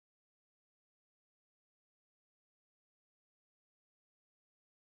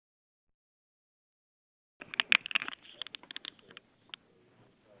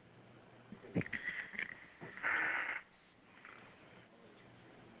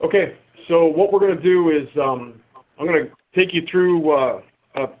Okay, so what we're going to do is I'm going to take you through a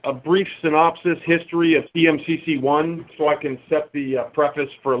brief synopsis history of TMCC1 so I can set the preface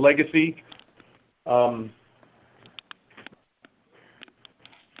for legacy. Up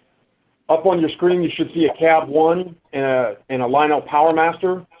on your screen, you should see a Cab 1 and a Lionel Power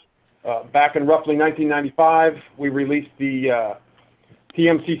Master. Back in roughly 1995, we released the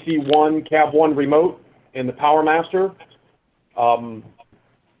TMCC1 Cab 1 remote and the Power Master.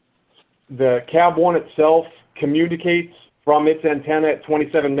 The Cab 1 itself communicates from its antenna at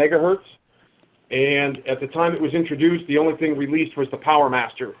 27 megahertz, and at the time it was introduced, the only thing released was the Power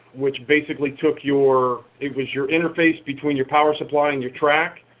Master, which basically took it was your interface between your power supply and your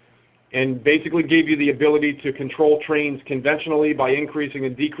track, and basically gave you the ability to control trains conventionally by increasing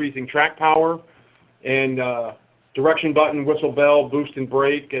and decreasing track power, and direction button, whistle bell, boost and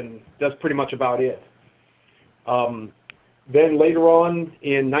brake, and that's pretty much about it. Then later on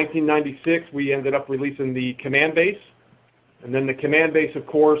in 1996, we ended up releasing the command base. And then the command base, of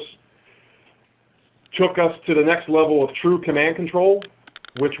course, took us to the next level of true command control,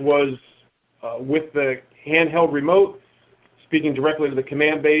 which was with the handheld remote, speaking directly to the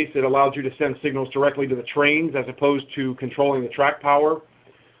command base. It allowed you to send signals directly to the trains as opposed to controlling the track power.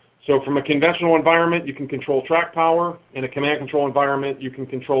 So from a conventional environment, you can control track power. In a command control environment, you can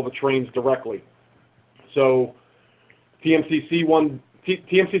control the trains directly. So TMCC1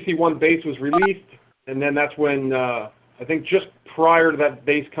 base was released, and then that's when, I think just prior to that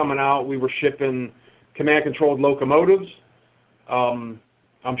base coming out, we were shipping command-controlled locomotives. I'm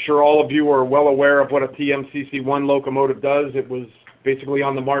sure all of you are well aware of what a TMCC1 locomotive does. It was basically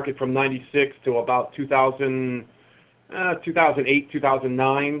on the market from 96 to about 2008,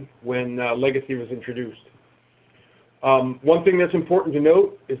 2009, when Legacy was introduced. One thing that's important to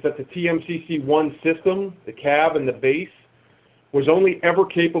note is that the TMCC1 system, the cab and the base, was only ever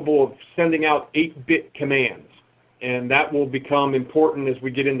capable of sending out 8-bit commands, and that will become important as we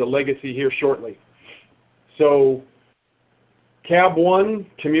get into Legacy here shortly. So Cab 1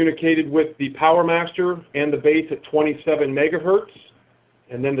 communicated with the Power Master and the base at 27 megahertz,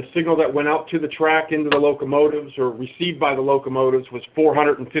 and then the signal that went out to the track into the locomotives or received by the locomotives was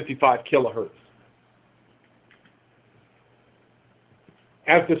 455 kilohertz.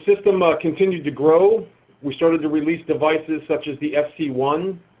 As the system continued to grow, we started to release devices such as the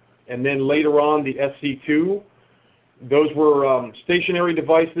SC1 and then later on the SC2. Those were stationary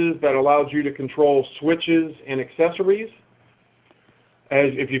devices that allowed you to control switches and accessories.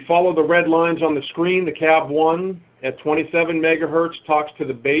 If you follow the red lines on the screen, the Cab 1 at 27 megahertz talks to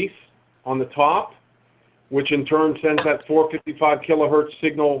the base on the top, which in turn sends that 455 kilohertz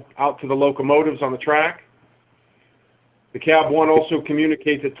signal out to the locomotives on the track. The Cab 1 also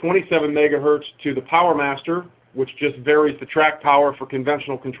communicates at 27 megahertz to the Power Master, which just varies the track power for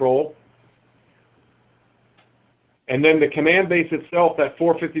conventional control. And then the command base itself, that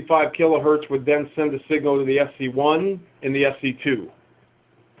 455 kilohertz, would then send a signal to the SC1 and the SC2.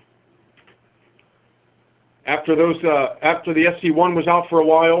 After the SC1 was out for a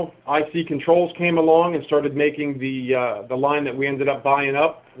while, IC Controls came along and started making the line that we ended up buying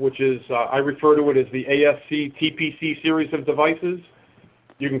up, which is, I refer to it as the ASC TPC series of devices.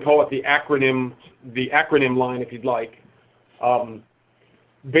 You can call it the acronym line if you'd like.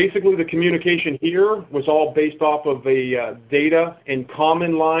 Basically, the communication here was all based off of a data and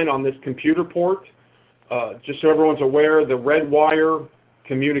common line on this computer port. Just so everyone's aware, the red wire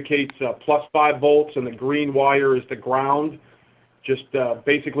communicates plus 5 volts, and the green wire is the ground. Just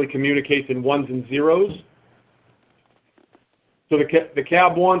basically communicates in ones and zeros. So the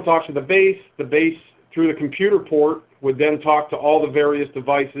Cab 1 talks to the base through the computer port would then talk to all the various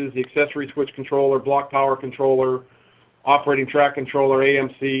devices, the accessory switch controller, block power controller, operating track controller,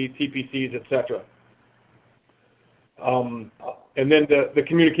 AMC, TPCs, etc. And then the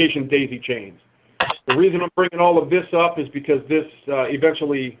communication daisy chains. The reason I'm bringing all of this up is because this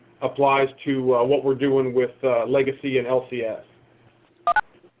eventually applies to what we're doing with Legacy and LCS.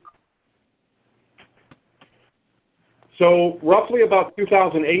 So roughly about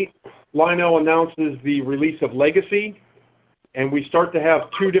 2008, Lionel announces the release of Legacy, and we start to have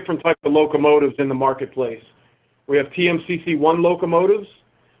two different types of locomotives in the marketplace. We have TMCC1 locomotives,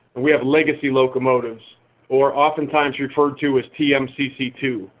 and we have Legacy locomotives, or oftentimes referred to as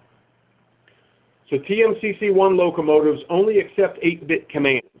TMCC2. So TMCC1 locomotives only accept 8-bit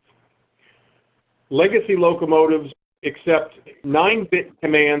commands. Legacy locomotives accept 9-bit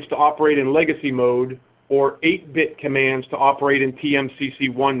commands to operate in Legacy mode, or 8-bit commands to operate in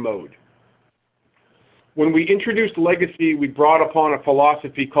TMCC1 mode. When we introduced Legacy, we brought upon a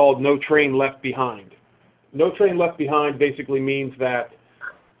philosophy called No Train Left Behind. No Train Left Behind basically means that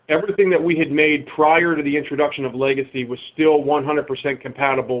everything that we had made prior to the introduction of Legacy was still 100%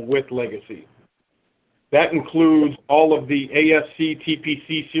 compatible with Legacy. That includes all of the ASC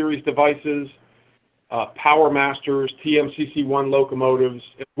TPC series devices, Power Masters, TMCC1 locomotives,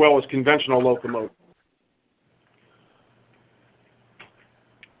 as well as conventional locomotives.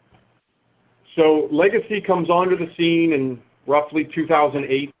 So Legacy comes onto the scene in roughly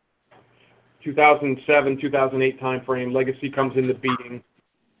 2008, 2007, 2008 timeframe. Legacy comes into being.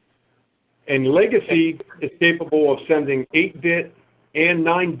 And Legacy is capable of sending 8-bit and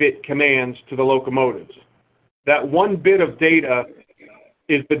 9-bit commands to the locomotives. That 1 bit of data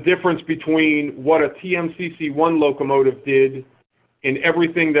is the difference between what a TMCC1 locomotive did and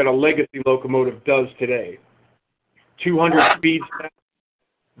everything that a Legacy locomotive does today. 200 speed steps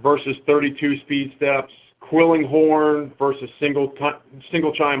versus 32 speed steps, quilling horn versus single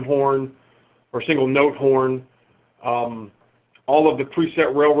chime horn or single note horn, all of the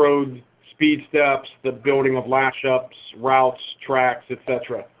preset railroad speed steps, the building of lash-ups, routes, tracks,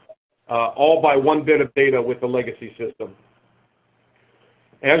 etc., all by 1 bit of data with the Legacy system.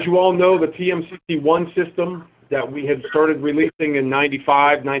 As you all know, the TMCC1 system that we had started releasing in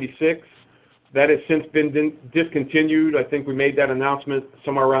 95, 96, that has since been discontinued. I think we made that announcement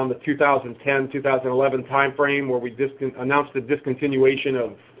somewhere around the 2010, 2011 timeframe where we announced the discontinuation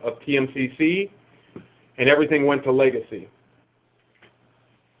of TMCC, and everything went to Legacy.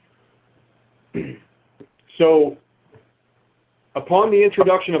 So upon the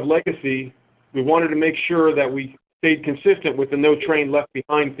introduction of Legacy, we wanted to make sure that we stayed consistent with the no train left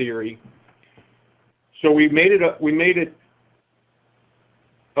behind theory. So we made it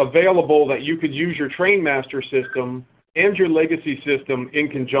available that you could use your Trainmaster system and your Legacy system in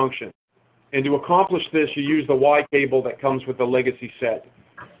conjunction. And to accomplish this, you use the Y cable that comes with the Legacy set.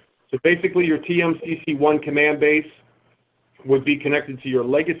 So basically your TMCC1 command base would be connected to your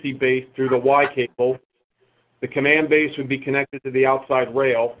Legacy base through the Y cable. The command base would be connected to the outside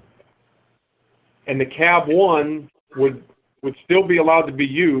rail. And the cab 1 would still be allowed to be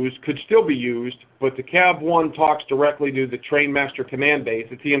used, could still be used, but the cab 1 talks directly to the Trainmaster command base,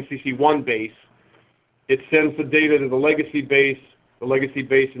 the TMCC1 base. It sends the data to the Legacy base. The Legacy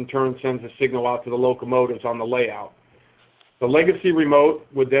base in turn sends a signal out to the locomotives on the layout. The Legacy remote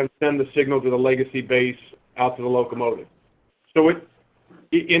would then send the signal to the Legacy base out to the locomotive. So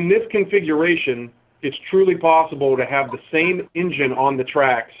in this configuration, it's truly possible to have the same engine on the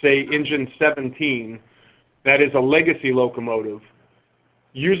track, say engine 17, that is a Legacy locomotive,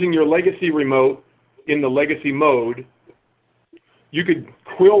 using your Legacy remote in the Legacy mode. You could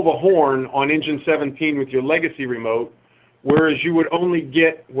quill the horn on engine 17 with your Legacy remote, whereas you would only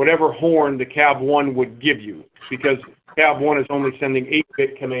get whatever horn the cab 1 would give you, because cab 1 is only sending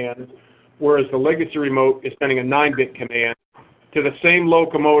 8-bit commands, whereas the Legacy remote is sending a 9-bit command to the same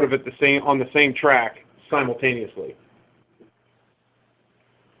locomotive on the same track simultaneously.